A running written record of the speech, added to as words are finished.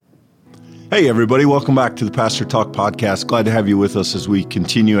Hey, everybody. Welcome back to the Pastor Talk podcast. Glad to have you with us as we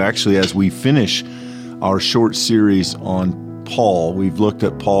continue, actually, as we finish our short series on Paul. We've looked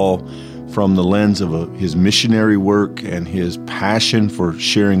at Paul from the lens of his missionary work and his passion for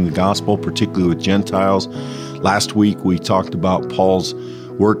sharing the gospel, particularly with Gentiles. Last week, we talked about Paul's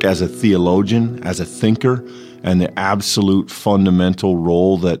work as a theologian, as a thinker, and the absolute fundamental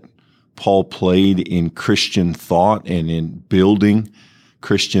role that Paul played in Christian thought and in building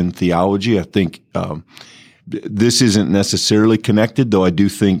Christian theology. I think this isn't necessarily connected, though I do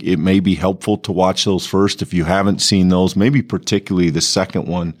think it may be helpful to watch those first. If you haven't seen those, maybe particularly the second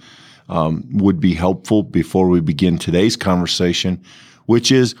one would be helpful before we begin today's conversation,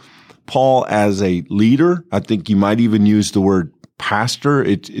 which is Paul as a leader. I think you might even use the word pastor.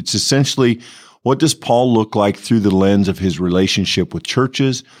 It's essentially, what does Paul look like through the lens of his relationship with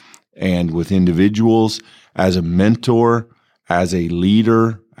churches and with individuals, as a mentor, as a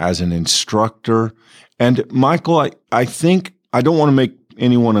leader, as an instructor? And Michael, I think, I don't want to make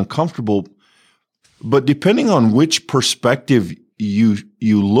anyone uncomfortable, but depending on which perspective you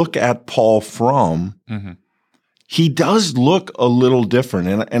look at Paul from, he does look a little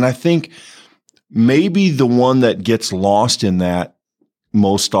different. And I think maybe the one that gets lost in that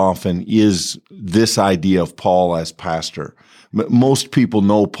most often is this idea of Paul as pastor. Most people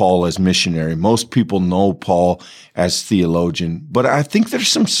know Paul as missionary. Most people know Paul as theologian. But I think there's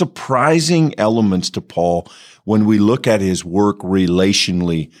some surprising elements to Paul when we look at his work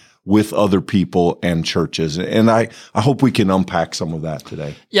relationally with other people and churches. And I hope we can unpack some of that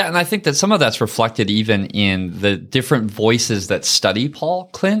today. Yeah, and I think that some of that's reflected even in the different voices that study Paul,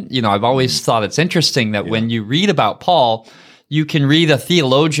 Clint. You know, I've always thought it's interesting that when you read about Paul, you can read a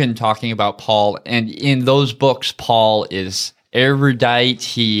theologian talking about Paul, and in those books, Paul is erudite,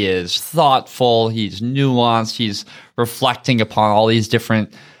 he is thoughtful, he's nuanced, he's reflecting upon all these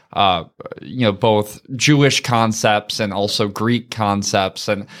different, both Jewish concepts and also Greek concepts.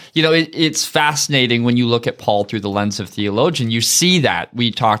 And, it's fascinating when you look at Paul through the lens of theologian. You see that.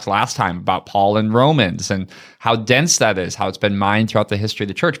 We talked last time about Paul in Romans and how dense that is, how it's been mined throughout the history of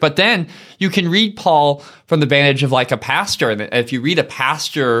the church. But then you can read Paul from the vantage of like a pastor. And if you read a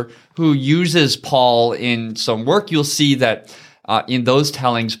pastor who uses Paul in some work, you'll see that in those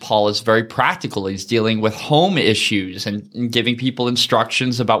tellings, Paul is very practical. He's dealing with home issues and giving people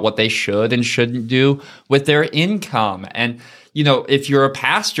instructions about what they should and shouldn't do with their income. And, if you're a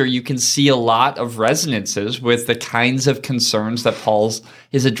pastor, you can see a lot of resonances with the kinds of concerns that Paul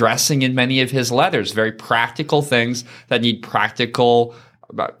is addressing in many of his letters, very practical things that need practical,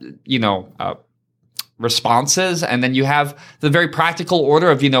 responses. And then you have the very practical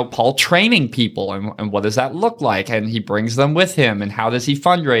order of, Paul training people and what does that look like? And he brings them with him, and how does he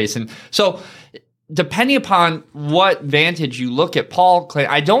fundraise? And so depending upon what vantage you look at Paul,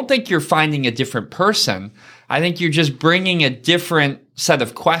 I don't think you're finding a different person. I think you're just bringing a different set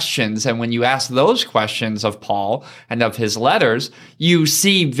of questions. And when you ask those questions of Paul and of his letters, you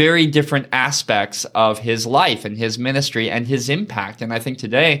see very different aspects of his life and his ministry and his impact. And I think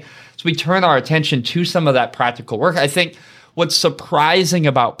today, as we turn our attention to some of that practical work, I think what's surprising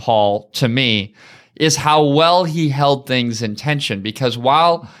about Paul to me is how well he held things in tension. Because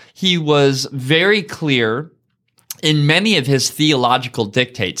while he was very clear in many of his theological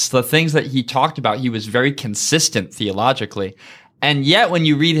dictates, the things that he talked about, he was very consistent theologically. And yet, when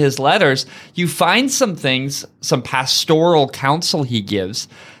you read his letters, you find some things, some pastoral counsel he gives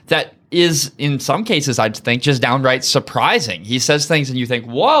that is, in some cases, I'd think, just downright surprising. He says things and you think,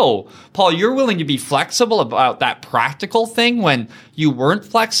 whoa, Paul, you're willing to be flexible about that practical thing when you weren't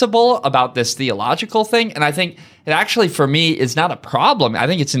flexible about this theological thing. And I think it actually, for me, is not a problem. I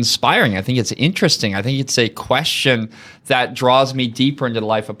think it's inspiring. I think it's interesting. I think it's a question that draws me deeper into the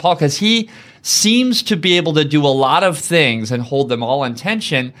life of Paul, because he seems to be able to do a lot of things and hold them all in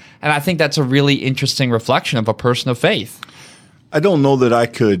tension. And I think that's a really interesting reflection of a person of faith. I don't know that I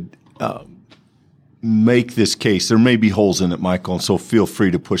could make this case. There may be holes in it, Michael, and so feel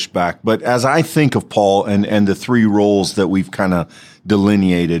free to push back. But as I think of Paul and the three roles that we've kind of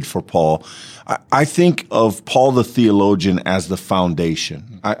delineated for Paul, I think of Paul the theologian as the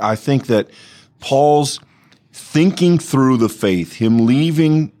foundation. I think that Paul's thinking through the faith, him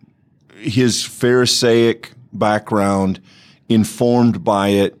leaving his Pharisaic background, informed by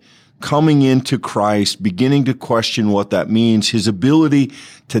it, coming into Christ, beginning to question what that means, his ability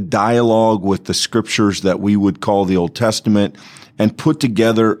to dialogue with the scriptures that we would call the Old Testament and put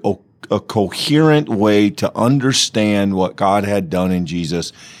together a coherent way to understand what God had done in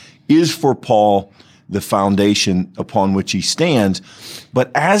Jesus is for Paul the foundation upon which he stands. But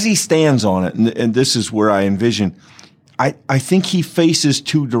as he stands on it, and this is where I envision, I think he faces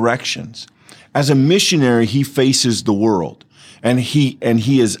two directions. as a missionary, he faces the world, and he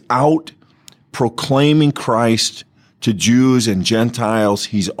is out proclaiming Christ to Jews and Gentiles.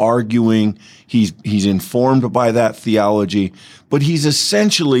 He's arguing, he's informed by that theology, but he's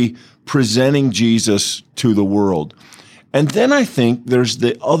essentially presenting Jesus to the world. And then I think there's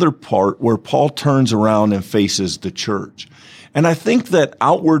the other part where Paul turns around and faces the church. And I think that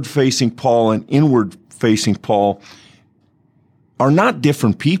outward-facing Paul and inward-facing Paul are not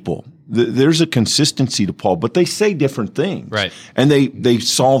different people. There's a consistency to Paul, but they say different things. Right. And they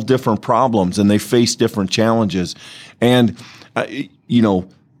solve different problems, and they face different challenges. And,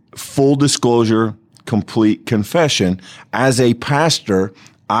 full disclosure, complete confession, as a pastor,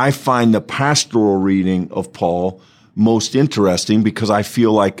 I find the pastoral reading of Paul most interesting because I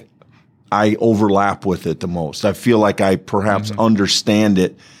feel like I overlap with it the most. I feel like I perhaps understand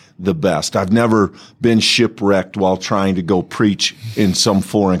it the best. I've never been shipwrecked while trying to go preach in some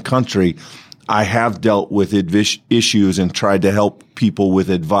foreign country. I have dealt with issues and tried to help people with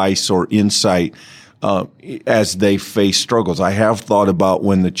advice or insight as they face struggles. I have thought about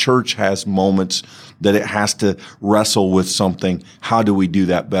when the church has moments that it has to wrestle with something, how do we do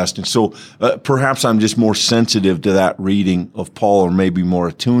that best? And so perhaps I'm just more sensitive to that reading of Paul, or maybe more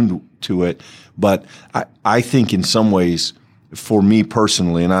attuned to it. But I think in some ways, for me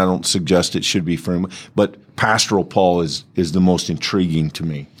personally, and I don't suggest it should be for him, but pastoral Paul is the most intriguing to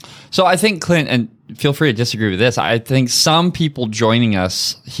me. So I think, Clint, and feel free to disagree with this, I think some people joining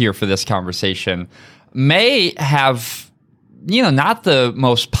us here for this conversation may have, not the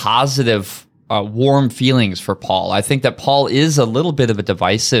most positive, warm feelings for Paul. I think that Paul is a little bit of a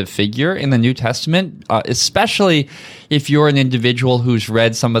divisive figure in the New Testament, especially if you're an individual who's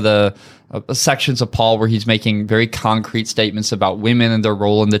read some of the sections of Paul where he's making very concrete statements about women and their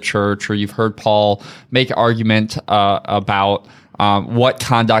role in the church, or you've heard Paul make argument about what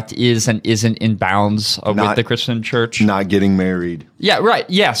conduct is and isn't in bounds with the Christian church. Not getting married. Yeah, right.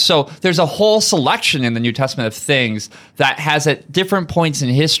 Yeah. So there's a whole selection in the New Testament of things that has at different points in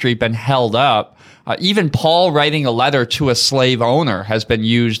history been held up. Even Paul writing a letter to a slave owner has been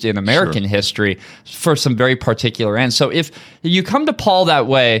used in American history for some very particular ends. So if you come to Paul that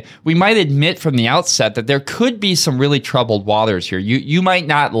way, we might admit from the outset that there could be some really troubled waters here. You might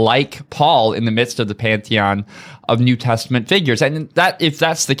not like Paul in the midst of the pantheon of New Testament figures. And that, if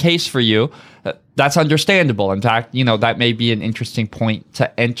that's the case for you, that's understandable. In fact, that may be an interesting point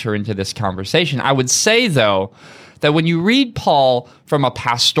to enter into this conversation. I would say, though, that when you read Paul from a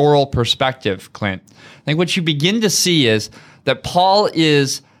pastoral perspective, Clint, I think what you begin to see is that Paul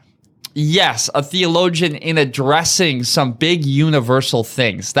is, yes, a theologian in addressing some big universal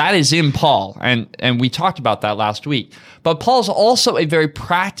things. That is in Paul, and we talked about that last week. But Paul's also a very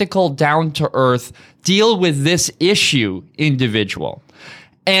practical, down-to-earth, deal with this issue individual.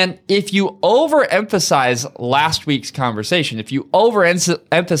 And if you overemphasize last week's conversation, if you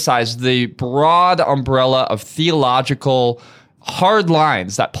overemphasize the broad umbrella of theological hard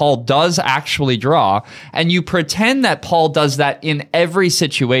lines that Paul does actually draw, and you pretend that Paul does that in every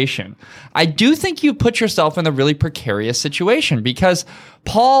situation, I do think you put yourself in a really precarious situation, because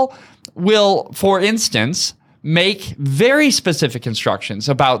Paul will, for instance, make very specific instructions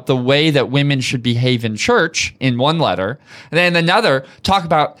about the way that women should behave in church in one letter, and then another talk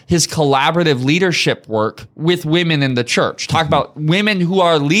about his collaborative leadership work with women in the church, talk about women who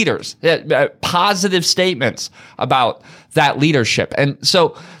are leaders, positive statements about that leadership. And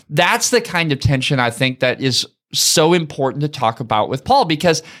so that's the kind of tension I think that is so important to talk about with Paul,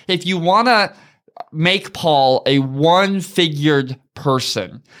 because if you want to make Paul a one-figured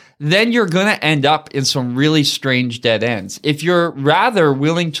person, then you're going to end up in some really strange dead ends. If you're rather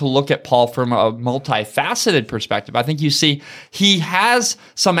willing to look at Paul from a multifaceted perspective, I think you see he has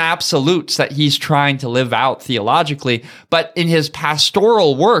some absolutes that he's trying to live out theologically, but in his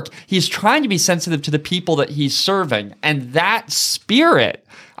pastoral work, he's trying to be sensitive to the people that he's serving. And that spirit,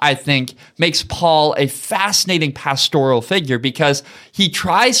 I think, makes Paul a fascinating pastoral figure, because he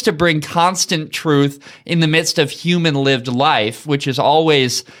tries to bring constant truth in the midst of human lived life, which is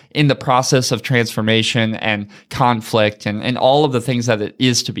always in the process of transformation and conflict and all of the things that it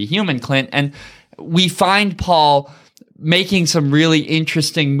is to be human, Clint. And we find Paul making some really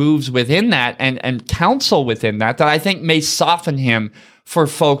interesting moves within that and counsel within that I think may soften him for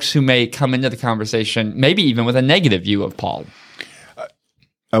folks who may come into the conversation, maybe even with a negative view of Paul.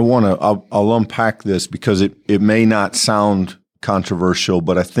 I'll unpack this, because it may not sound controversial,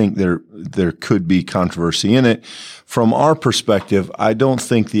 but I think there could be controversy in it. From our perspective, I don't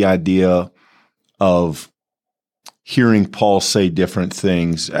think the idea of hearing Paul say different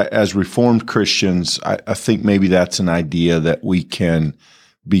things as Reformed Christians, I think maybe that's an idea that we can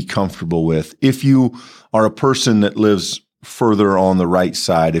be comfortable with. If you are a person that lives further on the right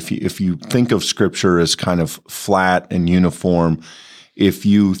side, if you think of Scripture as kind of flat and uniform, if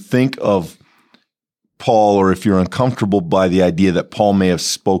you think of Paul, or if you're uncomfortable by the idea that Paul may have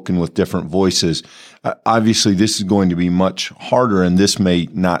spoken with different voices, obviously this is going to be much harder, and this may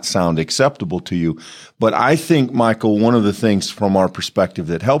not sound acceptable to you. But I think, Michael, one of the things from our perspective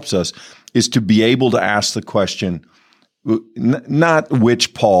that helps us is to be able to ask the question, not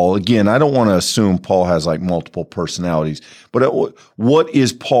which Paul. Again, I don't want to assume Paul has like multiple personalities, but what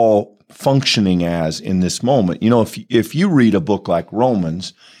is Paul functioning as in this moment? You know, if you read a book like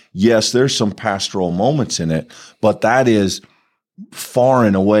Romans, yes, there's some pastoral moments in it, but that is far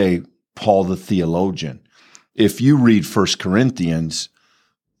and away Paul the theologian. If you read 1 Corinthians,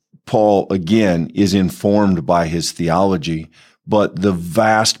 Paul, again, is informed by his theology, but the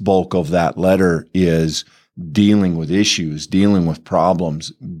vast bulk of that letter is dealing with issues, dealing with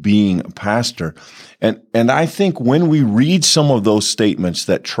problems, being a pastor. And I think when we read some of those statements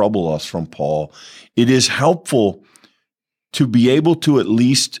that trouble us from Paul, it is helpful to be able to at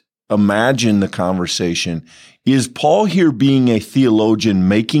least imagine the conversation. Is Paul here being a theologian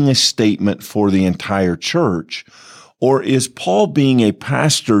making a statement for the entire church? Or is Paul being a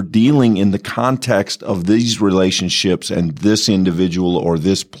pastor dealing in the context of these relationships and this individual or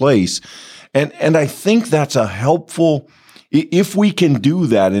this place? And I think that's a helpful, if we can do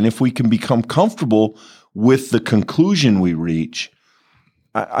that and if we can become comfortable with the conclusion we reach,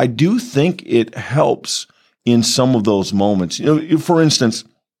 I do think it helps in some of those moments. You know, for instance,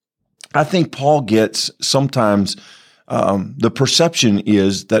 I think Paul gets sometimes the perception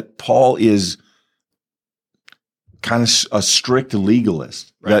is that Paul is kind of a strict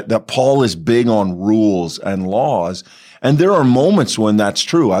legalist, right? That Paul is big on rules and laws. And there are moments when that's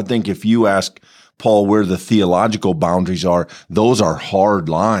true. I think if you ask Paul where the theological boundaries are, those are hard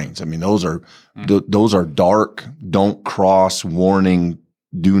lines. I mean, those are dark, don't cross, warning,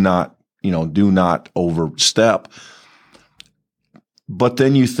 do not overstep. But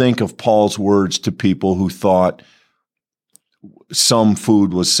then you think of Paul's words to people who thought some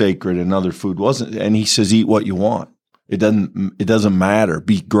food was sacred and other food wasn't. And he says, eat what you want. It doesn't matter.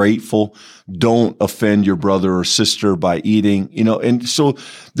 Be grateful. Don't offend your brother or sister by eating, and so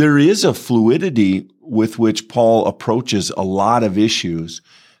there is a fluidity with which Paul approaches a lot of issues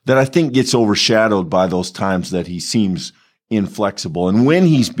that I think gets overshadowed by those times that he seems inflexible. And when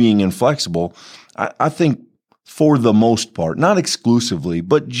he's being inflexible, I think for the most part, not exclusively,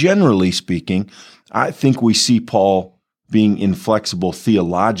 but generally speaking, I think we see Paul being inflexible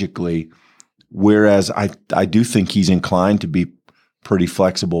theologically, whereas I do think he's inclined to be pretty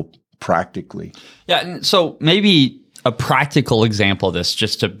flexible practically. Yeah, and so maybe a practical example of this,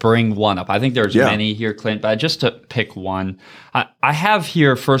 just to bring one up. I think there's many here, Clint, but just to pick one. I have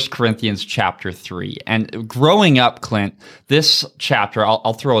here 1 Corinthians chapter 3. And growing up, Clint, this chapter,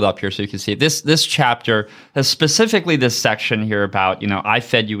 I'll throw it up here so you can see it. This chapter has specifically this section here about, I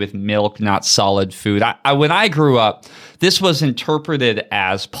fed you with milk, not solid food. When I grew up, this was interpreted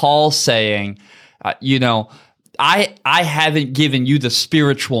as Paul saying, I haven't given you the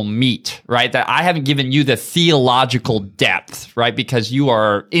spiritual meat, right? That I haven't given you the theological depth, right? Because you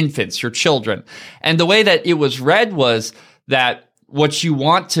are infants, you're children. And the way that it was read was that what you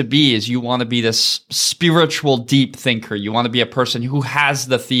want to be is you want to be this spiritual deep thinker. You want to be a person who has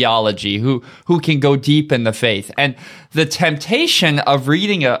the theology, who can go deep in the faith. And the temptation of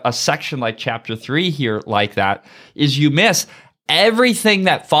reading a section like chapter 3 here like that is you miss everything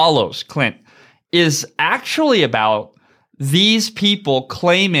that follows, Clint, is actually about these people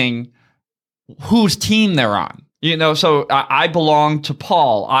claiming whose team they're on. So I belong to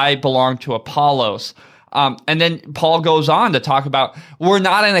Paul. I belong to Apollos. And then Paul goes on to talk about we're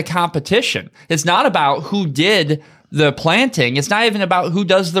not in a competition. It's not about who did the planting. It's not even about who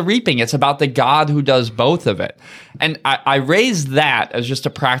does the reaping. It's about the God who does both of it. And I raise that as just a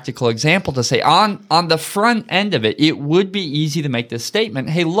practical example to say on the front end of it, it would be easy to make this statement.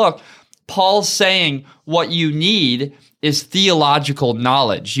 Hey, look, Paul's saying what you need is theological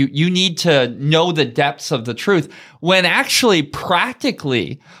knowledge. You need to know the depths of the truth. When actually,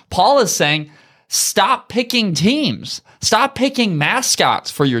 practically, Paul is saying, stop picking teams. Stop picking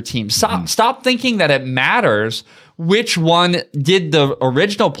mascots for your team. Stop thinking that it matters which one did the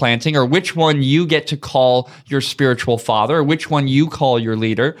original planting or which one you get to call your spiritual father or which one you call your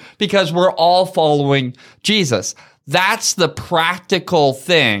leader, because we're all following Jesus. That's the practical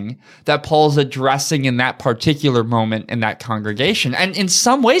thing that Paul's addressing in that particular moment in that congregation. And in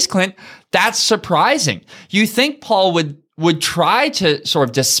some ways, Clint, that's surprising. You think Paul would try to sort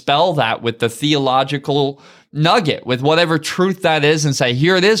of dispel that with the theological, nugget with whatever truth that is and say,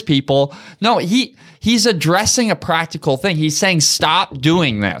 here it is, people. No, he's addressing a practical thing. He's saying, stop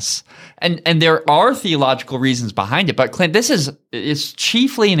doing this. And there are theological reasons behind it. But Clint, this is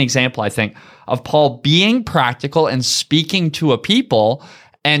chiefly an example, I think, of Paul being practical and speaking to a people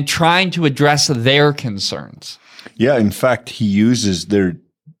and trying to address their concerns. Yeah, in fact, he uses their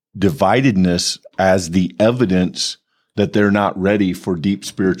dividedness as the evidence that they're not ready for deep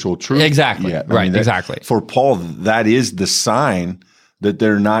spiritual truth. Exactly. Yet. Exactly. For Paul, that is the sign that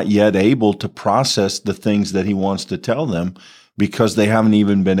they're not yet able to process the things that he wants to tell them because they haven't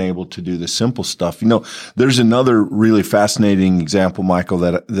even been able to do the simple stuff. There's another really fascinating example, Michael,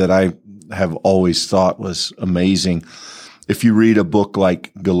 that I have always thought was amazing. If you read a book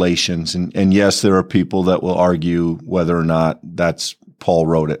like Galatians, and yes, there are people that will argue whether or not that's Paul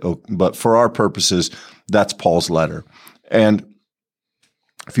wrote it, but for our purposes, that's Paul's letter. And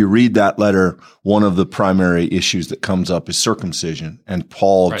if you read that letter, one of the primary issues that comes up is circumcision. And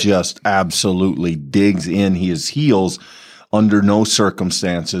Paul just absolutely digs in his heels. Under no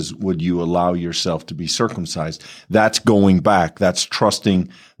circumstances would you allow yourself to be circumcised. That's going back. That's trusting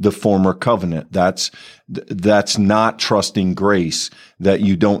the former covenant. That's not trusting grace, that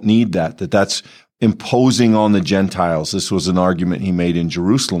you don't need that's imposing on the Gentiles. This was an argument he made in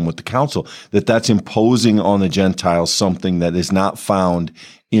Jerusalem with the council, that's imposing on the Gentiles something that is not found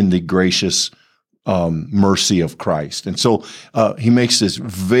in the gracious mercy of Christ. And so he makes this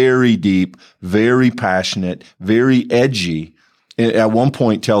very deep, very passionate, very edgy. At one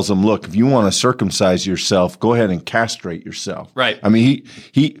point tells them, look, if you want to circumcise yourself, go ahead and castrate yourself. Right. I mean,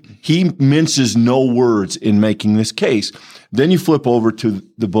 he minces no words in making this case. Then you flip over to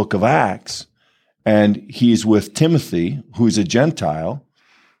the book of Acts, and he's with Timothy, who's a Gentile,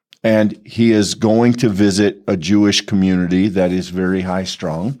 and he is going to visit a Jewish community that is very high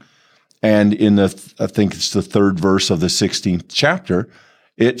strung. And in I think it's the 3rd verse of the 16th chapter,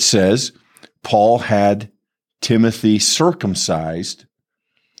 it says, Paul had Timothy circumcised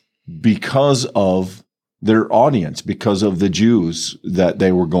because of their audience, because of the Jews that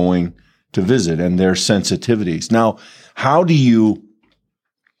they were going to visit and their sensitivities. Now, how do you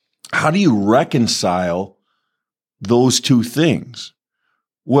reconcile those two things?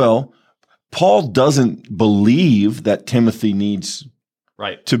 Well, Paul doesn't believe that Timothy needs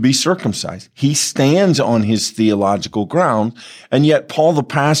to be circumcised. He stands on his theological ground, and yet Paul the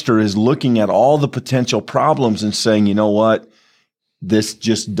pastor is looking at all the potential problems and saying, you know what? This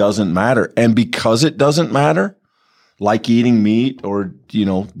just doesn't matter. And because it doesn't matter, like eating meat or,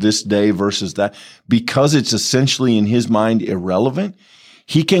 this day versus that, because it's essentially in his mind irrelevant,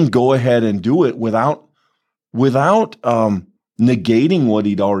 he can go ahead and do it without negating what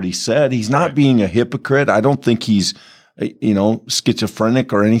he'd already said. He's not being a hypocrite. I don't think he's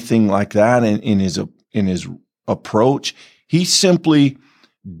schizophrenic or anything like that in his approach. He simply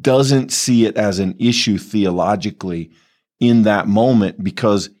doesn't see it as an issue theologically in that moment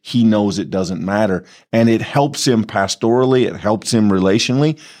because he knows it doesn't matter. And it helps him pastorally. It helps him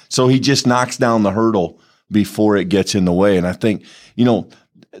relationally. So he just knocks down the hurdle before it gets in the way. And I think,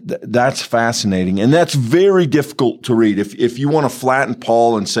 that's fascinating. And that's very difficult to read. If you want to flatten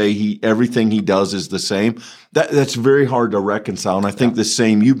Paul and say everything he does is the same, that's very hard to reconcile. And I think the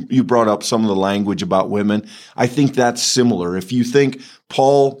same, you brought up some of the language about women. I think that's similar. If you think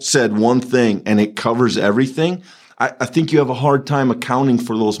Paul said one thing and it covers everything, I think you have a hard time accounting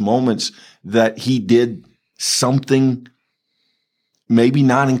for those moments that he did something maybe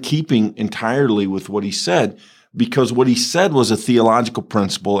not in keeping entirely with what he said, because what he said was a theological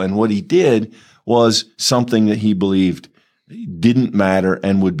principle, and what he did was something that he believed didn't matter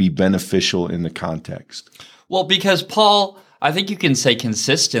and would be beneficial in the context. Well, because Paul, I think you can say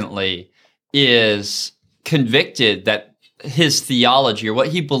consistently, is convicted that his theology, or what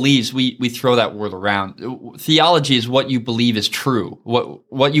he believes, we throw that word around. Theology is what you believe is true,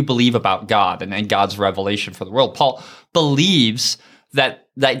 what you believe about God and God's revelation for the world. Paul believes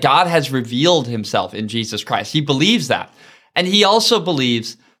that God has revealed himself in Jesus Christ. He believes that. And he also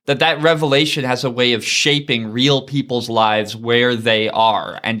believes that revelation has a way of shaping real people's lives where they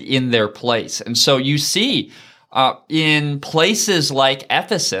are and in their place. And so you see in places like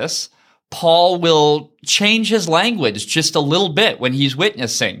Ephesus, Paul will change his language just a little bit when he's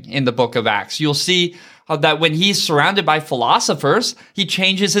witnessing in the book of Acts. You'll see that when he's surrounded by philosophers, he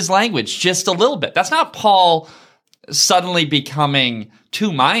changes his language just a little bit. That's not Paul suddenly becoming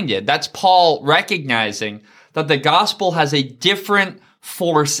two-minded. That's Paul recognizing that the gospel has a different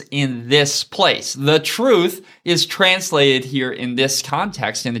force in this place. The truth is translated here in this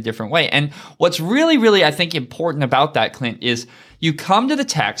context in a different way. And what's really, really, I think, important about that, Clint, is you come to the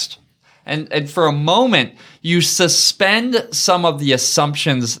text And for a moment, you suspend some of the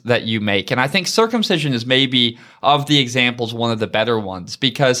assumptions that you make. And I think circumcision is maybe, of the examples, one of the better ones,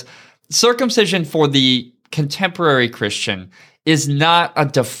 because circumcision for the contemporary Christian is not a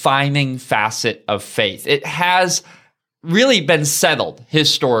defining facet of faith. It has really been settled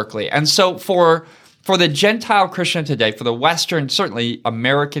historically. And so for the Gentile Christian today, for the Western, certainly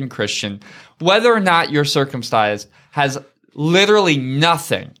American Christian, whether or not you're circumcised has literally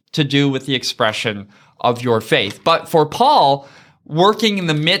nothing to do with the expression of your faith. But for Paul, working in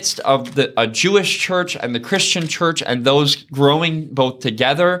the midst of a Jewish church and the Christian church and those growing both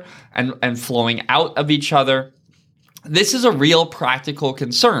together and flowing out of each other, this is a real practical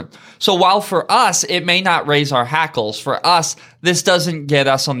concern. So while for us, it may not raise our hackles, for us, this doesn't get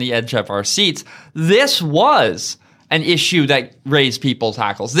us on the edge of our seats. This was an issue that raised people's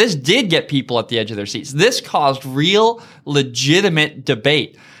hackles. This did get people at the edge of their seats. This caused real, legitimate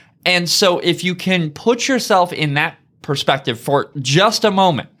debate. And so if you can put yourself in that perspective for just a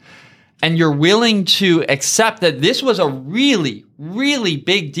moment, and you're willing to accept that this was a really, really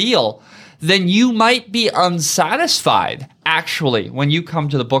big deal, then you might be unsatisfied, actually, when you come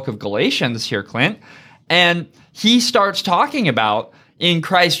to the book of Galatians here, Clint, and he starts talking about, in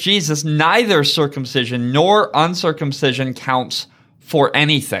Christ Jesus, neither circumcision nor uncircumcision counts for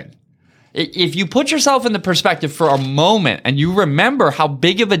anything. If you put yourself in the perspective for a moment and you remember how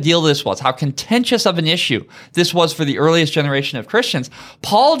big of a deal this was, how contentious of an issue this was for the earliest generation of Christians,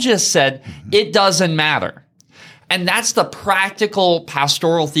 Paul just said, it doesn't matter. And that's the practical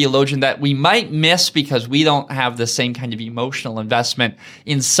pastoral theologian that we might miss because we don't have the same kind of emotional investment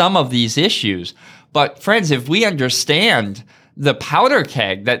in some of these issues. But friends, if we understand the powder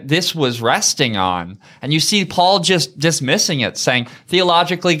keg that this was resting on, and you see Paul just dismissing it, saying,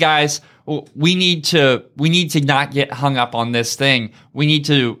 theologically, guys, we need to not get hung up on this thing. We need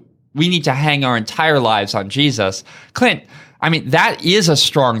to hang our entire lives on Jesus. Clint, I mean, that is a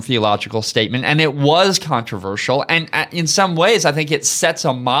strong theological statement, and it was controversial. And in some ways, I think it sets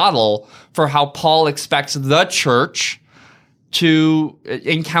a model for how Paul expects the church to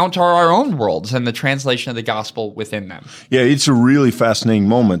encounter our own worlds and the translation of the gospel within them. Yeah, it's a really fascinating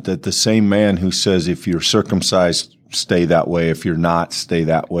moment that the same man who says, if you're circumcised, stay that way. If you're not, stay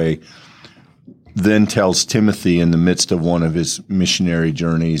that way, then tells Timothy in the midst of one of his missionary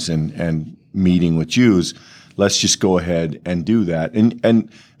journeys and meeting with Jews, let's just go ahead and do that. And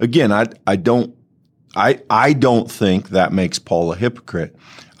again, I don't think that makes Paul a hypocrite.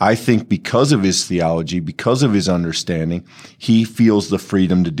 I think because of his theology, because of his understanding, he feels the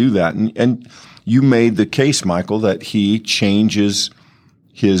freedom to do that. And you made the case, Michael, that he changes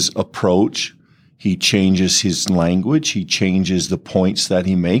his approach, he changes his language, he changes the points that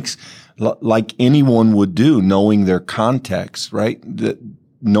he makes, like anyone would do, knowing their context, right?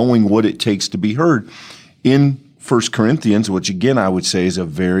 Knowing what it takes to be heard. In 1 Corinthians, which again I would say is a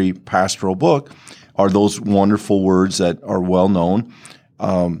very pastoral book, are those wonderful words that are well known.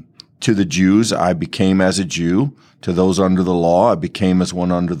 To the Jews, I became as a Jew. To those under the law, I became as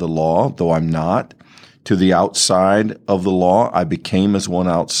one under the law, though I'm not. To the outside of the law, I became as one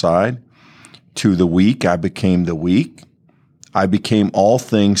outside. To the weak, I became the weak. I became all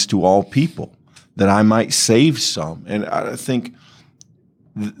things to all people, that I might save some. And I think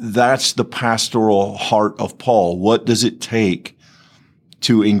that's the pastoral heart of Paul. What does it take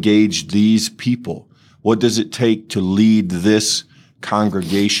to engage these people? What does it take to lead this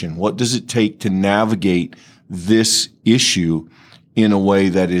congregation? What does it take to navigate this issue in a way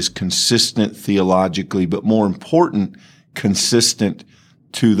that is consistent theologically, but more important, consistent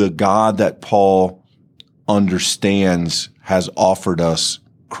to the God that Paul understands has offered us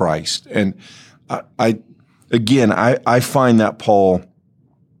Christ? And I find that Paul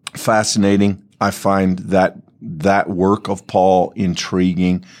fascinating. I find that work of Paul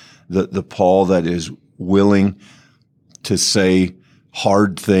intriguing. The Paul that is willing to say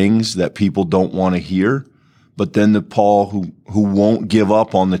hard things that people don't want to hear, but then the Paul who won't give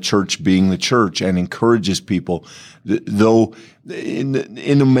up on the church being the church and encourages people. Though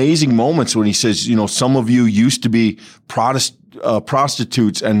in amazing moments when he says, some of you used to be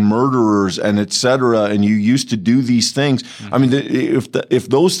prostitutes and murderers and et cetera, and you used to do these things. Mm-hmm. I mean, if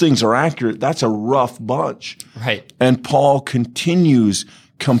those things are accurate, that's a rough bunch. Right. And Paul continues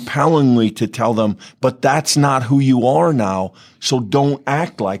compellingly to tell them, but that's not who you are now, so don't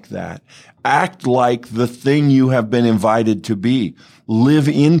act like that. Act like the thing you have been invited to be. Live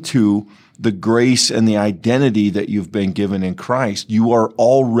into the grace and the identity that you've been given in Christ. You are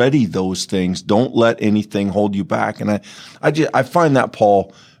already those things. Don't let anything hold you back. And I find that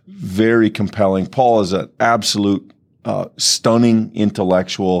Paul very compelling. Paul is an absolute stunning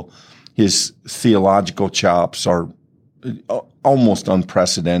intellectual. his theological chops are almost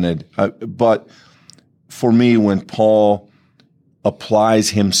unprecedented. But for me, when Paul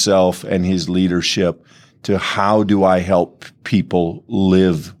applies himself and his leadership to how do I help people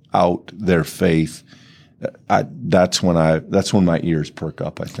live out their faith, that's when my ears perk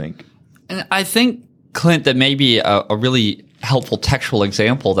up, I think. And I think, Clint, that maybe a really helpful textual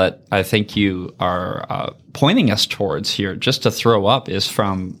example that I think you are pointing us towards here, just to throw up, is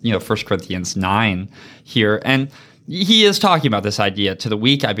from 1 Corinthians 9 here. And he is talking about this idea, to the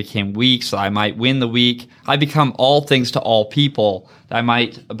weak I became weak so I might win the weak. I become all things to all people that I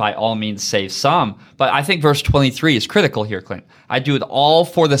might by all means save some. But I think verse 23 is critical here, Clint. I do it all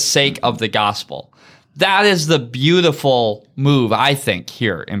for the sake of the gospel. That is the beautiful move, I think,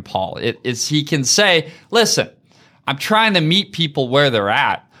 here in Paul. It is he can say, listen, I'm trying to meet people where they're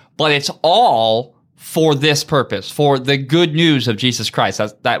at, but it's all for this purpose, for the good news of Jesus Christ.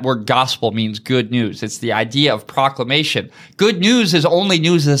 That word gospel means good news. It's the idea of proclamation. Good news is only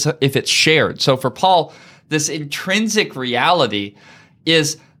news if it's shared. So for Paul, this intrinsic reality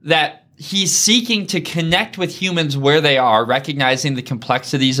is that he's seeking to connect with humans where they are, recognizing the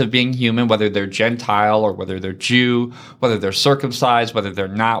complexities of being human, whether they're Gentile or whether they're Jew, whether they're circumcised, whether they're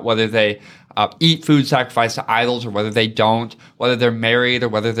not, whether they eat food sacrificed to idols or whether they don't, whether they're married or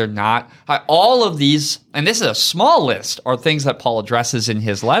whether they're not. All of these, and this is a small list, are things that Paul addresses in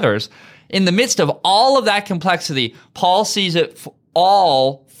his letters. In the midst of all of that complexity, Paul sees it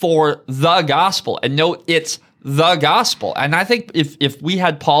all for the gospel. And note, it's the gospel. And I think if we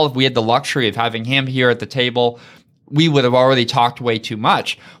had Paul, if we had the luxury of having him here at the table, we would have already talked way too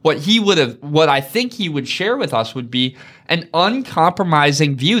much. What I think he would share with us would be an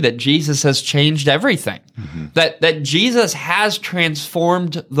uncompromising view that Jesus has changed everything, that Jesus has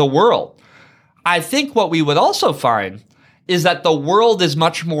transformed the world. I think what we would also find is that the world is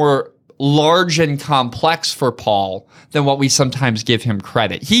much more large and complex for Paul than what we sometimes give him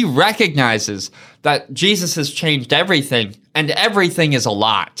credit. He recognizes that Jesus has changed everything, and everything is a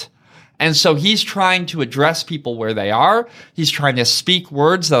lot. And so he's trying to address people where they are. He's trying to speak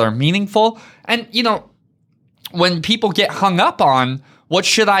words that are meaningful. And, when people get hung up on, what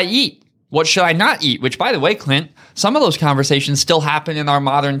should I eat? What should I not eat? Which, by the way, Clint, some of those conversations still happen in our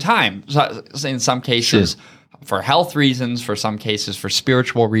modern time. In some cases, for health reasons, for some cases, for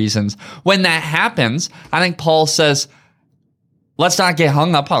spiritual reasons. When that happens, I think Paul says, let's not get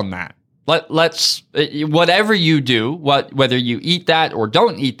hung up on that. Let's whatever you do, whether you eat that or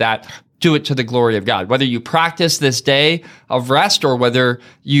don't eat that, do it to the glory of God. Whether you practice this day of rest or whether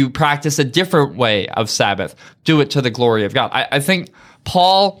you practice a different way of Sabbath, do it to the glory of God. I think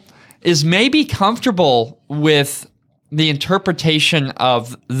Paul is maybe comfortable with the interpretation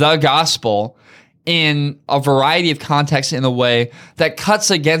of the gospel in a variety of contexts in a way that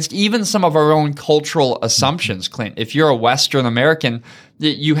cuts against even some of our own cultural assumptions, Clint. If you're a Western American,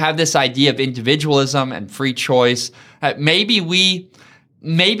 you have this idea of individualism and free choice. Maybe we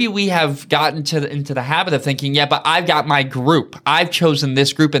have gotten into the habit of thinking, yeah, but I've got my group. I've chosen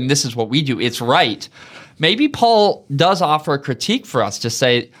this group and this is what we do. It's right. Maybe Paul does offer a critique for us to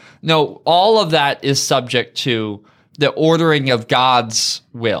say, no, all of that is subject to the ordering of God's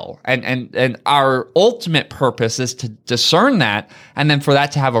will. And our ultimate purpose is to discern that and then for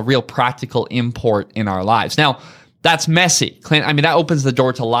that to have a real practical import in our lives. Now, that's messy, Clint. I mean, that opens the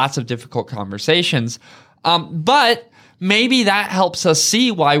door to lots of difficult conversations. But maybe that helps us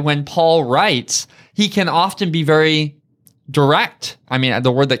see why when Paul writes, he can often be very direct. I mean,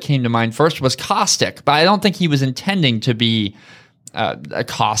 the word that came to mind first was caustic, but I don't think he was intending to be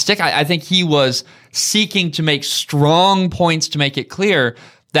caustic. I think he was seeking to make strong points to make it clear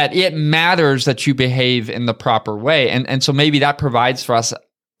that it matters that you behave in the proper way. And so maybe that provides for us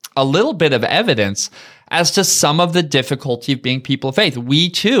a little bit of evidence as to some of the difficulty of being people of faith. We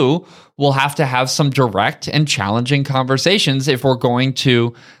too will have to have some direct and challenging conversations if we're going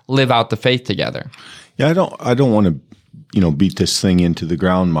to live out the faith together. Yeah, I don't want to, beat this thing into the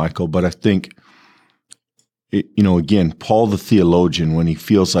ground, Michael, but I think, again, Paul the theologian, when he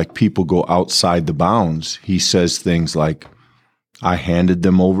feels like people go outside the bounds, he says things like, I handed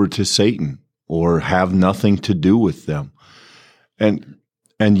them over to Satan or have nothing to do with them.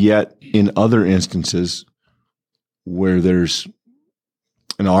 And yet, in other instances where there's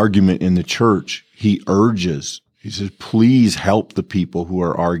an argument in the church, he says, please help the people who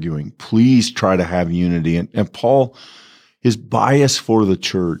are arguing. Please try to have unity. And Paul, his bias for the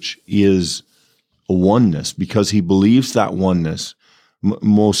church is a oneness because he believes that oneness,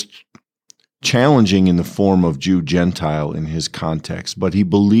 most challenging in the form of Jew-Gentile in his context, but he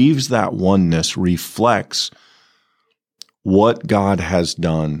believes that oneness reflects what God has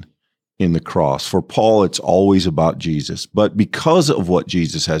done in the cross. For Paul, it's always about Jesus. But because of what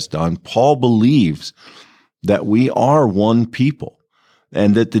Jesus has done, Paul believes that we are one people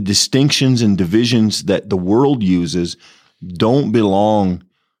and that the distinctions and divisions that the world uses don't belong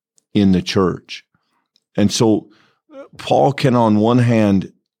in the church. And so Paul can, on one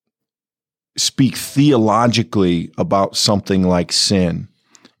hand, speak theologically about something like sin,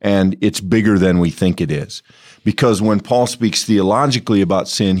 and it's bigger than we think it is. Because when Paul speaks theologically about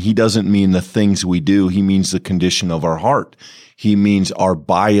sin, he doesn't mean the things we do. He means the condition of our heart. He means our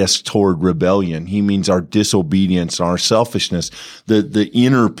bias toward rebellion. He means our disobedience, our selfishness, the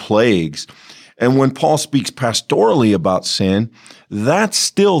inner plagues. And when Paul speaks pastorally about sin, that's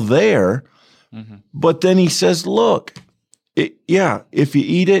still there. Mm-hmm. But then he says, look, if you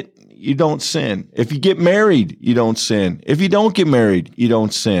eat it, you don't sin. If you get married, you don't sin. If you don't get married, you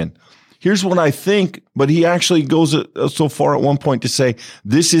don't sin. Here's what I think, but he actually goes so far at one point to say,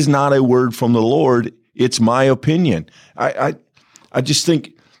 this is not a word from the Lord. It's my opinion. I just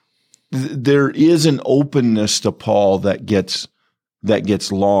think there is an openness to Paul that gets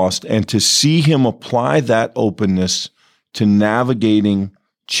lost, and to see him apply that openness to navigating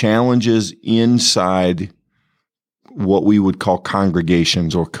challenges inside what we would call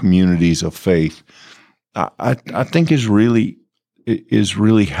congregations or communities of faith, I think is really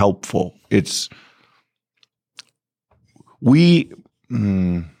helpful. I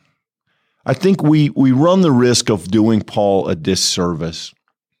think we run the risk of doing Paul a disservice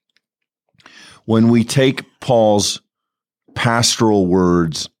when we take Paul's pastoral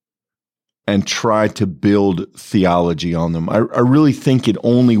words and try to build theology on them. I really think it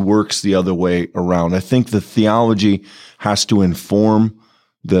only works the other way around. I think the theology has to inform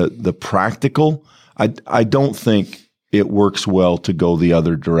the practical. I don't think it works well to go the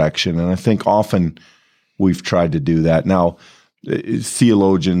other direction. And I think often we've tried to do that. Now,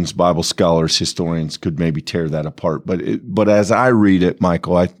 theologians, Bible scholars, historians could maybe tear that apart. But as I read it,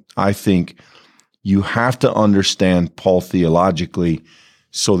 Michael, I think you have to understand Paul theologically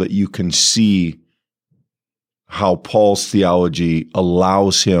so that you can see how Paul's theology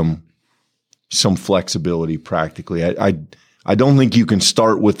allows him some flexibility practically. I don't think you can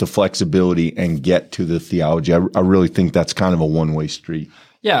start with the flexibility and get to the theology. I really think that's kind of a one-way street.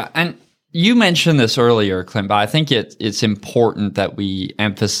 Yeah, and you mentioned this earlier, Clint, but I think it's important that we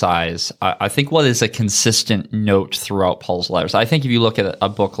emphasize, I think, what is a consistent note throughout Paul's letters. I think if you look at a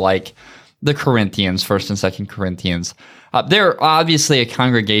book like the Corinthians, 1st and 2nd Corinthians, they're obviously a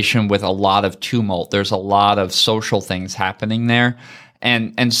congregation with a lot of tumult. There's a lot of social things happening there.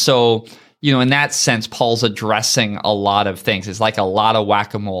 And so, in that sense, Paul's addressing a lot of things. It's like a lot of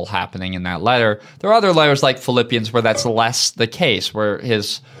whack-a-mole happening in that letter. There are other letters like Philippians where that's less the case, where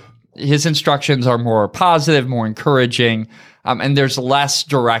his instructions are more positive, more encouraging, and there's less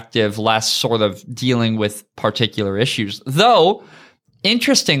directive, less sort of dealing with particular issues. Though,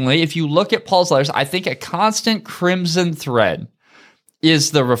 interestingly, if you look at Paul's letters, I think a constant crimson thread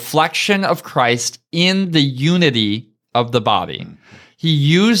is the reflection of Christ in the unity of the body. He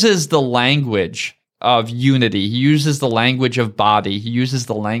uses the language of unity. He uses the language of body. He uses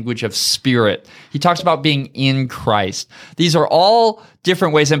the language of spirit. He talks about being in Christ. These are all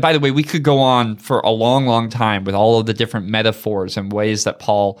different ways. And by the way, we could go on for a long, long time with all of the different metaphors and ways that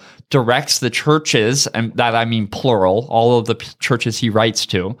Paul directs the churches, and that I mean plural, all of the churches he writes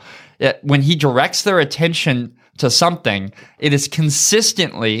to. When he directs their attention to something, it is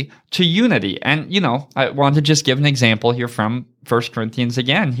consistently to unity. And, I want to just give an example here from 1 Corinthians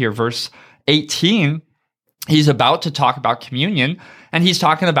again, here, verse 18. He's about to talk about communion, and he's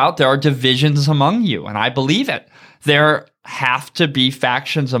talking about there are divisions among you, and I believe it. There have to be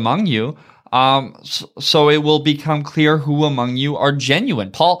factions among you, so it will become clear who among you are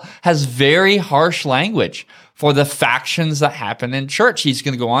genuine. Paul has very harsh language for the factions that happen in church. He's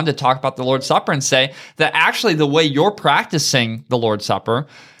going to go on to talk about the Lord's Supper and say that actually the way you're practicing the Lord's Supper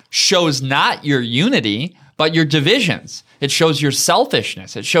shows not your unity, but your divisions. It shows your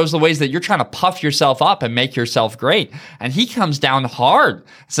selfishness. It shows the ways that you're trying to puff yourself up and make yourself great. And he comes down hard,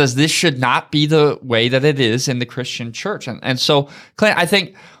 says this should not be the way that it is in the Christian church. And so, Clint, I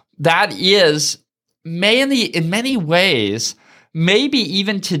think that is, in many ways, maybe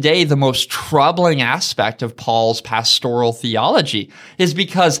even today, the most troubling aspect of Paul's pastoral theology is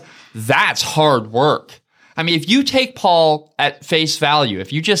because that's hard work. I mean, if you take Paul at face value,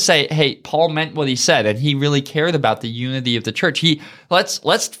 if you just say, hey, Paul meant what he said, and he really cared about the unity of the church,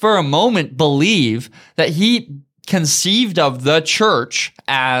 let's for a moment believe that he conceived of the church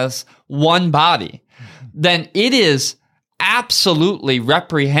as one body, then it is absolutely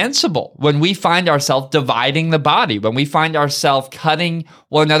reprehensible when we find ourselves dividing the body, when we find ourselves cutting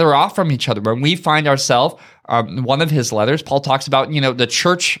one another off from each other, when we find ourselves, one of his letters, Paul talks about, the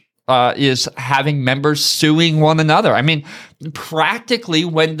church is having members suing one another. I mean, practically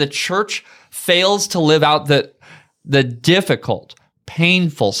when the church fails to live out the difficult,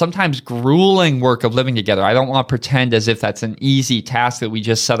 painful, sometimes grueling work of living together. I don't want to pretend as if that's an easy task that we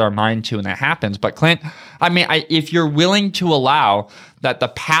just set our mind to and it happens. But Clint, I mean, if you're willing to allow that the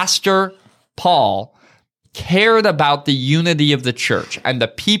pastor, Paul, cared about the unity of the church and the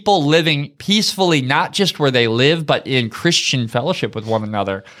people living peacefully, not just where they live, but in Christian fellowship with one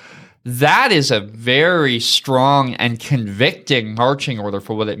another, that is a very strong and convicting marching order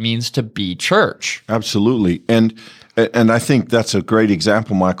for what it means to be church. Absolutely. And I think that's a great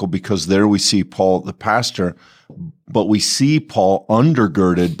example, Michael, because there we see Paul the pastor, but we see Paul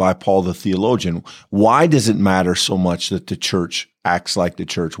undergirded by Paul the theologian. Why does it matter so much that the church acts like the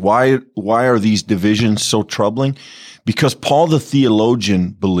church? Why are these divisions so troubling? Because Paul the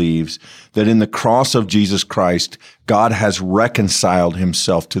theologian believes that in the cross of Jesus Christ, God has reconciled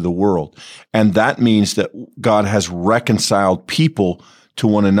himself to the world. And that means that God has reconciled people to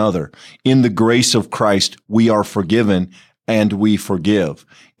one another. In the grace of Christ, we are forgiven and we forgive.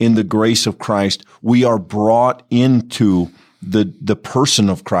 In the grace of Christ, we are brought into the person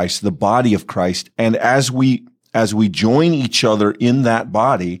of Christ, the body of Christ. And as we join each other in that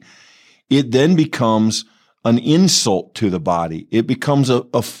body, it then becomes an insult to the body. It becomes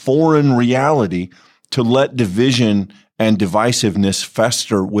a foreign reality to let division and divisiveness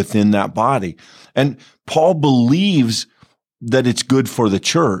fester within that body. And Paul believes that it's good for the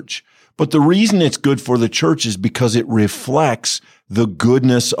church. But the reason it's good for the church is because it reflects the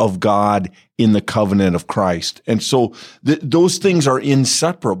goodness of God in the covenant of Christ. And so those things are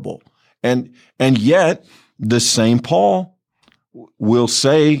inseparable. And yet the same Paul will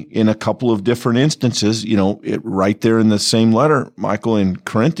say in a couple of different instances, right there in the same letter, Michael, in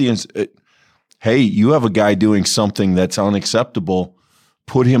Corinthians, hey, you have a guy doing something that's unacceptable.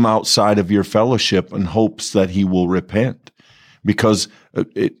 Put him outside of your fellowship in hopes that he will repent. Because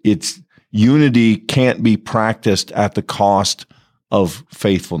it's unity can't be practiced at the cost of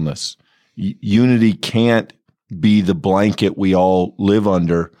faithfulness. Unity can't be the blanket we all live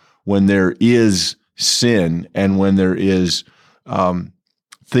under when there is sin and when there is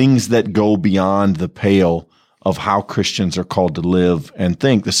things that go beyond the pale of how Christians are called to live and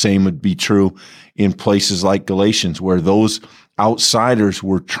think. The same would be true in places like Galatians, where those outsiders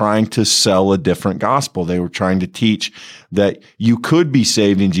were trying to sell a different gospel. They were trying to teach that you could be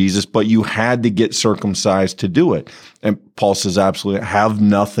saved in Jesus, but you had to get circumcised to do it. And Paul says, absolutely, have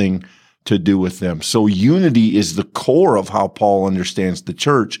nothing to do with them. So unity is the core of how Paul understands the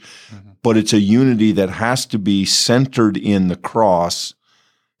church, but it's a unity that has to be centered in the cross,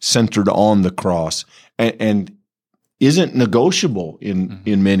 centered on the cross, and isn't negotiable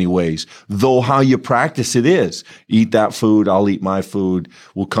in many ways, though how you practice it is. Eat that food, I'll eat my food.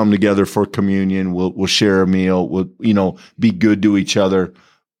 We'll come together for communion. We'll share a meal. We'll, be good to each other.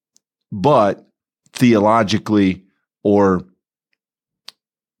 But theologically or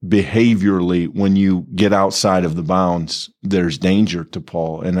behaviorally, when you get outside of the bounds, there's danger to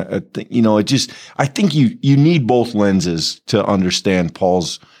Paul. And I think, I think you need both lenses to understand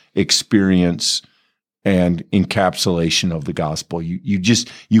Paul's experience and encapsulation of the gospel.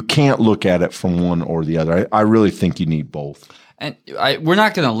 You can't look at it from one or the other. I really think you need both. And we're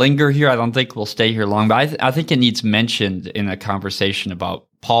not going to linger here. I don't think we'll stay here long, but I think it needs mentioned in a conversation about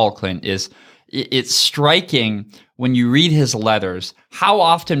Paul, Clint, it's striking when you read his letters, how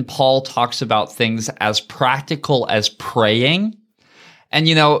often Paul talks about things as practical as praying. And,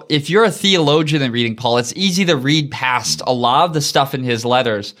 if you're a theologian and reading Paul, it's easy to read past a lot of the stuff in his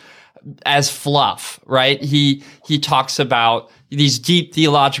letters as fluff, right? He talks about these deep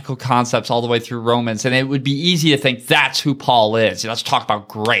theological concepts all the way through Romans, and it would be easy to think that's who Paul is. Let's talk about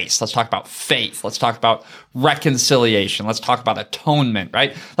grace. Let's talk about faith. Let's talk about reconciliation. Let's talk about atonement,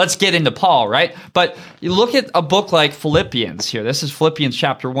 right? Let's get into Paul, right? But you look at a book like Philippians here. This is Philippians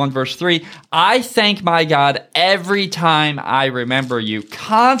chapter 1, verse 3. I thank my God every time I remember you,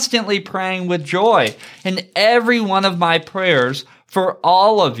 constantly praying with joy in every one of my prayers for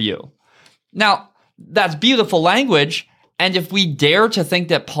all of you. Now, that's beautiful language. And if we dare to think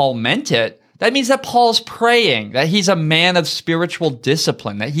that Paul meant it, that means that Paul's praying, that he's a man of spiritual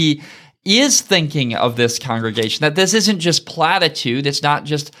discipline, that he is thinking of this congregation, that this isn't just platitude, it's not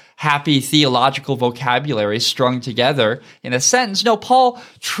just happy theological vocabulary strung together in a sentence. No, Paul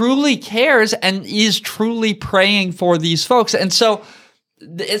truly cares and is truly praying for these folks. And so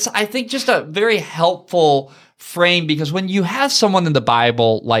it's, I think, just a very helpful frame, because when you have someone in the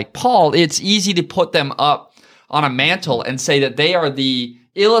Bible like Paul, it's easy to put them up on a mantle and say that they are the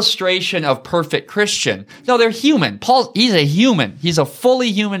illustration of perfect Christian. No, they're human. Paul, he's a human. He's a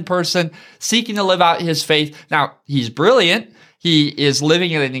fully human person seeking to live out his faith. Now, he's brilliant. He is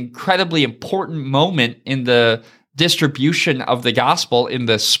living at an incredibly important moment in the distribution of the gospel, in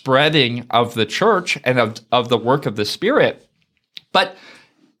the spreading of the church and of the work of the Spirit. But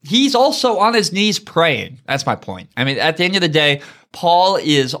he's also on his knees praying. That's my point. I mean, at the end of the day, Paul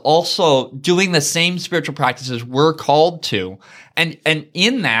is also doing the same spiritual practices we're called to. And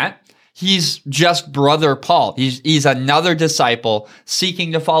in that, he's just brother Paul. He's another disciple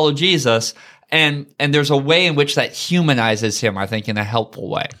seeking to follow Jesus. And there's a way in which that humanizes him, I think, in a helpful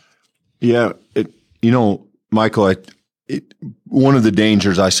way. Yeah. Michael, one of the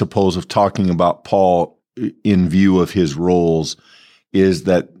dangers, I suppose, of talking about Paul in view of his roles is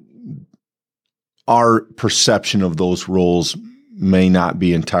that our perception of those roles may not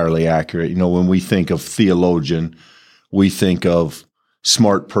be entirely accurate. When we think of theologian, we think of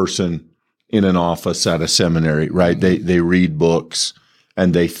smart person in an office at a seminary, right? They read books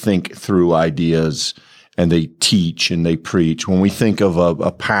and they think through ideas and they teach and they preach. When we think of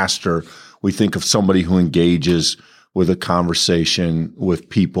a pastor, we think of somebody who engages with a conversation with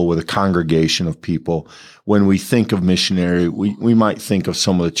people, with a congregation of people. When we think of missionary, we might think of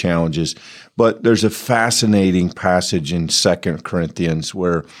some of the challenges. But there's a fascinating passage in 2 Corinthians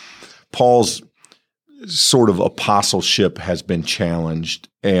where Paul's sort of apostleship has been challenged.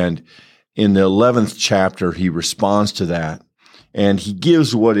 And in the 11th chapter, he responds to that. And he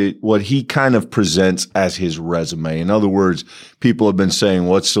gives what he kind of presents as his resume. In other words, people have been saying,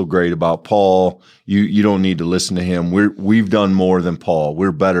 what's so great about Paul? You don't need to listen to him. We've done more than Paul.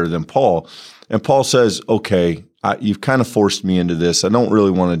 We're better than Paul. And Paul says, okay, you've kind of forced me into this. I don't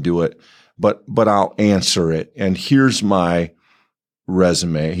really want to do it, but I'll answer it. And here's my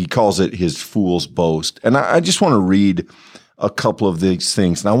resume. He calls it his fool's boast. And I just want to read a couple of these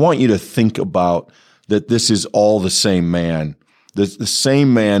things. And I want you to think about that this is all the same man. The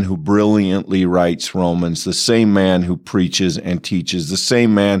same man who brilliantly writes Romans, the same man who preaches and teaches, the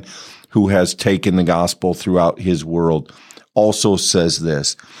same man who has taken the gospel throughout his world, also says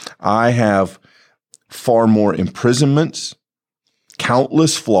this: I have far more imprisonments,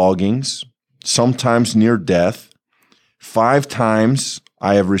 countless floggings, sometimes near death. 5 times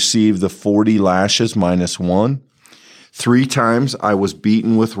I have received the 40 lashes minus 1. 3 times I was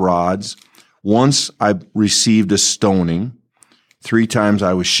beaten with rods. Once I received a stoning. 3 times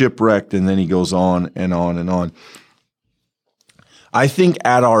I was shipwrecked, and then he goes on and on and on. I think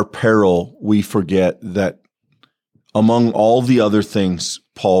at our peril, we forget that among all the other things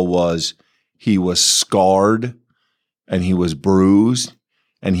Paul was, he was scarred, and he was bruised,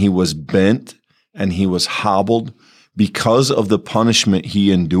 and he was bent, and he was hobbled because of the punishment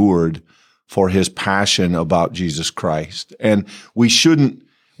he endured for his passion about Jesus Christ. And we shouldn't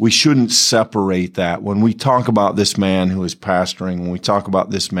separate that. When we talk about this man who is pastoring, when we talk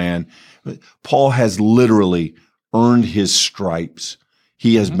about this man, Paul has literally earned his stripes.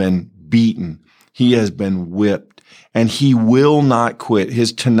 He has been beaten. He has been whipped, and he will not quit.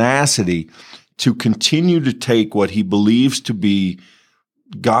 His tenacity to continue to take what he believes to be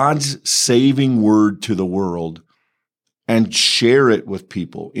God's saving word to the world and share it with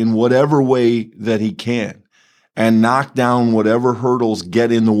people in whatever way that he can, and knock down whatever hurdles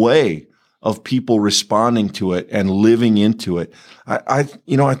get in the way of people responding to it and living into it. I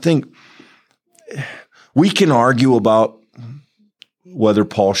think we can argue about whether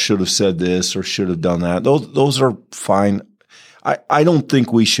Paul should have said this or should have done that. Those are fine. I don't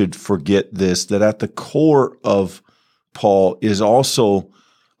think we should forget this, that at the core of Paul is also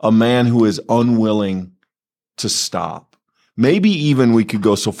a man who is unwilling to stop. Maybe even we could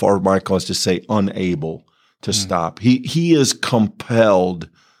go so far, Michael, as to say unable to stop. He is compelled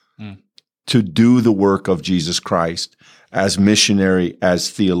to do the work of Jesus Christ as missionary,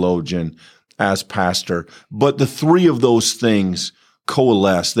 as theologian, as pastor. But the three of those things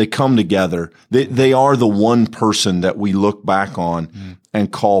coalesce. They come together. They are the one person that we look back on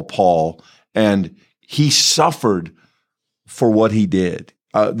and call Paul. And he suffered for what he did.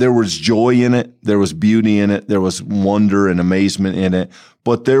 There was joy in it. There was beauty in it. There was wonder and amazement in it.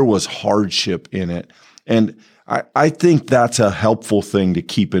 But there was hardship in it. And I think that's a helpful thing to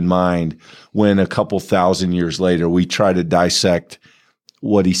keep in mind when a couple thousand years later we try to dissect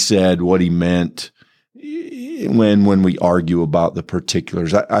what he said, what he meant, when we argue about the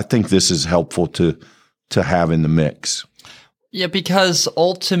particulars. I think this is helpful to have in the mix. Yeah, because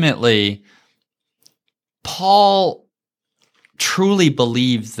ultimately, Paul truly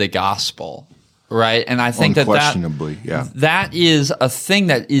believed the gospel, right? And I think unquestionably, that is a thing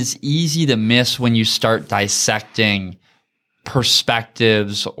that is easy to miss when you start dissecting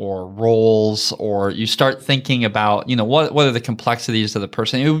perspectives or roles, or you start thinking about, what are the complexities of the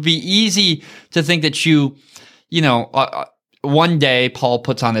person. It would be easy to think that one day Paul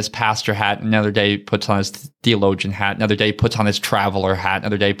puts on his pastor hat, another day puts on his theologian hat, another day puts on his traveler hat,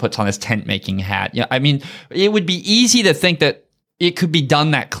 another day puts on his tent making hat. It would be easy to think that it could be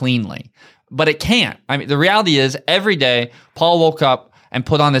done that cleanly, but it can't. The reality is every day Paul woke up and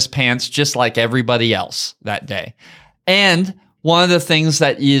put on his pants just like everybody else that day. And one of the things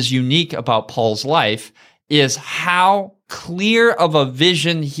that is unique about Paul's life is how clear of a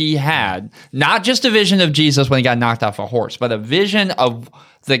vision he had, not just a vision of Jesus when he got knocked off a horse, but a vision of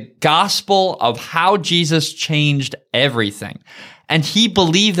the gospel of how Jesus changed everything. And he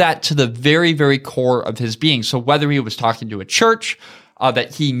believed that to the very, very core of his being. So whether he was talking to a church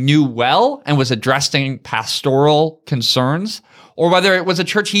that he knew well and was addressing pastoral concerns, or whether it was a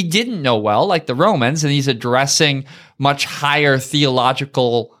church he didn't know well, like the Romans, and he's addressing much higher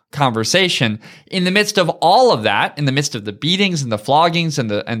theological conversation. In the midst of all of that, in the midst of the beatings and the floggings and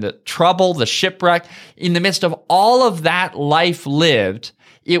the trouble, the shipwreck, in the midst of all of that life lived,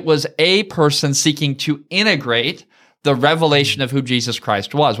 it was a person seeking to integrate the revelation of who Jesus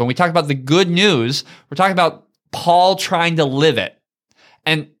Christ was. When we talk about the good news, we're talking about Paul trying to live it.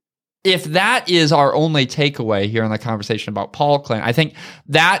 And if that is our only takeaway here in the conversation about Paul, Clint, I think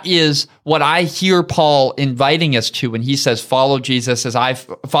that is what I hear Paul inviting us to when he says, follow Jesus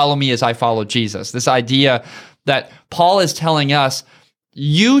follow me as I follow Jesus. This idea that Paul is telling us,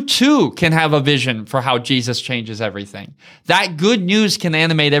 you too can have a vision for how Jesus changes everything. That good news can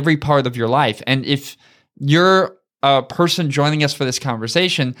animate every part of your life. And if you're a person joining us for this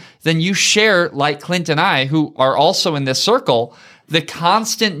conversation, then you share, like Clint and I, who are also in this circle, the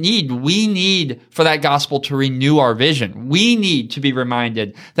constant need we need for that gospel to renew our vision. We need to be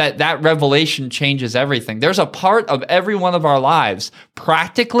reminded that that revelation changes everything. There's a part of every one of our lives,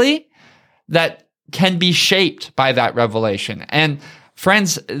 practically, that can be shaped by that revelation. And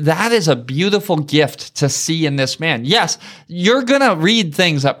friends, that is a beautiful gift to see in this man. Yes, you're going to read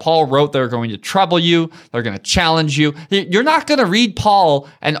things that Paul wrote that are going to trouble you. They're going to challenge you. You're not going to read Paul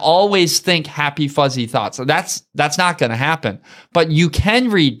and always think happy, fuzzy thoughts. That's not going to happen. But you can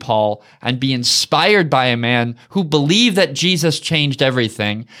read Paul and be inspired by a man who believed that Jesus changed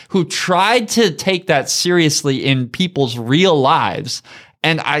everything, who tried to take that seriously in people's real lives.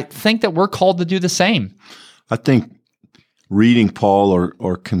 And I think that we're called to do the same. I think reading Paul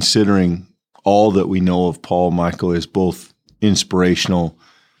or considering all that we know of Paul, Michael, is both inspirational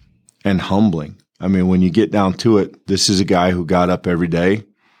and humbling. When you get down to it, this is a guy who got up every day,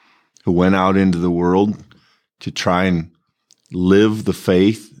 who went out into the world to try and live the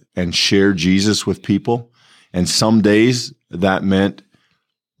faith and share Jesus with people. And some days that meant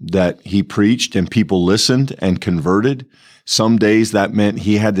that he preached and people listened and converted. Some days that meant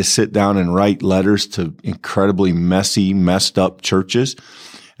he had to sit down and write letters to incredibly messed up churches.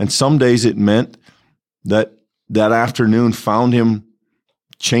 And some days it meant that afternoon found him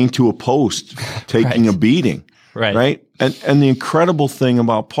chained to a post, taking a beating. Right. And the incredible thing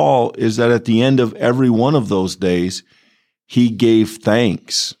about Paul is that at the end of every one of those days, he gave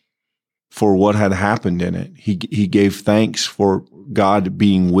thanks for what had happened in it. He gave thanks for God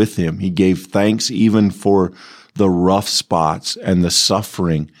being with him. He gave thanks even for the rough spots and the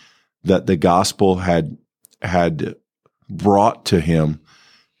suffering that the gospel had brought to him,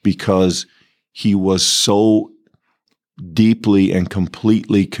 because he was so deeply and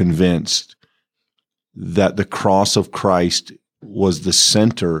completely convinced that the cross of Christ was the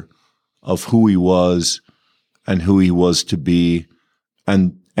center of who he was and who he was to be,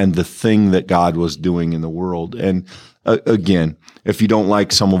 and the thing that God was doing in the world. And again, if you don't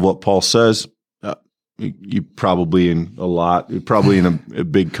like some of what Paul says, you're probably in a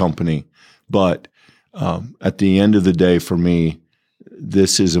big company. But at the end of the day, for me,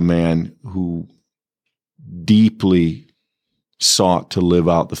 this is a man who deeply sought to live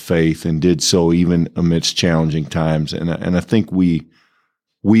out the faith and did so even amidst challenging times. And I think we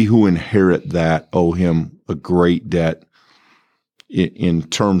who inherit that owe him a great debt in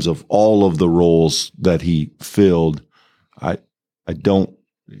terms of all of the roles that he filled. I don't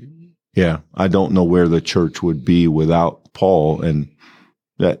know where the church would be without Paul, and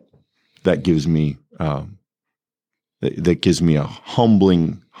that gives me a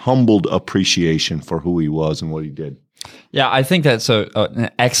humbled appreciation for who he was and what he did. Yeah, I think that's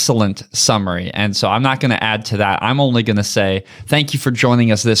an excellent summary. And so I'm not going to add to that. I'm only going to say thank you for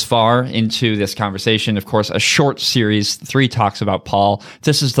joining us this far into this conversation. Of course, a short series, 3 talks about Paul. If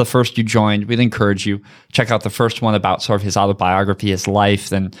this is the first you joined, we'd encourage you, check out the first one about sort of his autobiography, his life.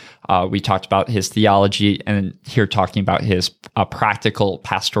 Then we talked about his theology, and here talking about his practical,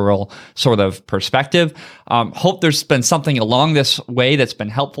 pastoral sort of perspective. Hope there's been something along this way that's been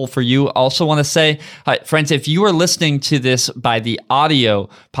helpful for you. Also want to say, friends, if you are listening to this by the audio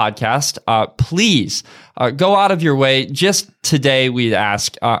podcast, please go out of your way. Just today, we'd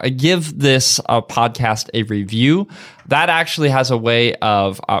ask, give this podcast a review. That actually has a way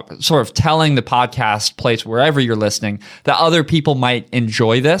of sort of telling the podcast place wherever you're listening that other people might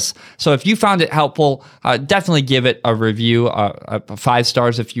enjoy this. So if you found it helpful, definitely give it a review, 5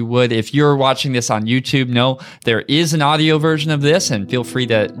 stars if you would. If you're watching this on YouTube, know there is an audio version of this, and feel free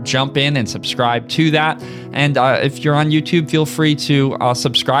to jump in and subscribe to that. And if you're on YouTube, feel free to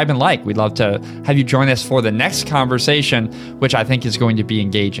subscribe and like. We'd love to have you join us for the next conversation, which I think is going to be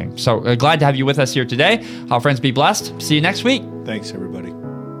engaging. So glad to have you with us here today. Friends, be blessed. See you next week. Thanks, everybody.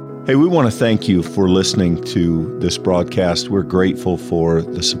 Hey, we want to thank you for listening to this broadcast. We're grateful for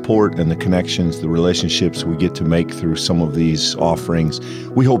the support and the connections, the relationships we get to make through some of these offerings.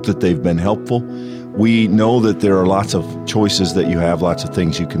 We hope that they've been helpful. We know that there are lots of choices that you have, lots of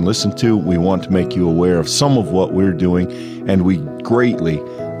things you can listen to. We want to make you aware of some of what we're doing, and we greatly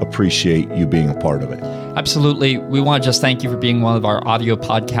appreciate you being a part of it. Absolutely. We want to just thank you for being one of our audio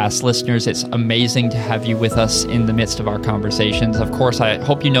podcast listeners. It's amazing to have you with us in the midst of our conversations. Of course, I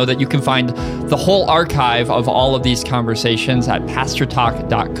hope you know that you can find the whole archive of all of these conversations at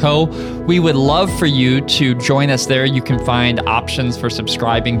pastortalk.co. We would love for you to join us there. You can find options for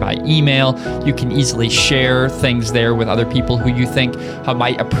subscribing by email. You can easily share things there with other people who you think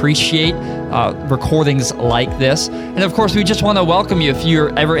might appreciate recordings like this. And of course, we just want to welcome you. If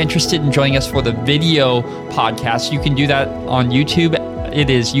you're ever interested in joining us for the video podcast, you can do that on YouTube. It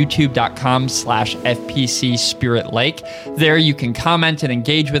is youtube.com/FPC Spirit Lake. There you can comment and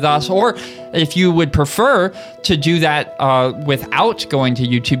engage with us. Or if you would prefer to do that without going to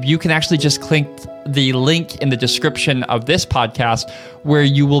YouTube, you can actually just click the link in the description of this podcast, where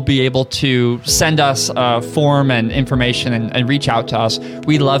you will be able to send us a form and information and reach out to us.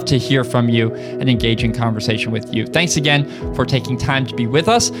 We love to hear from you and engage in conversation with you. Thanks again for taking time to be with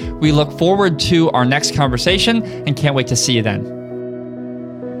us. We look forward to our next conversation and can't wait to see you then.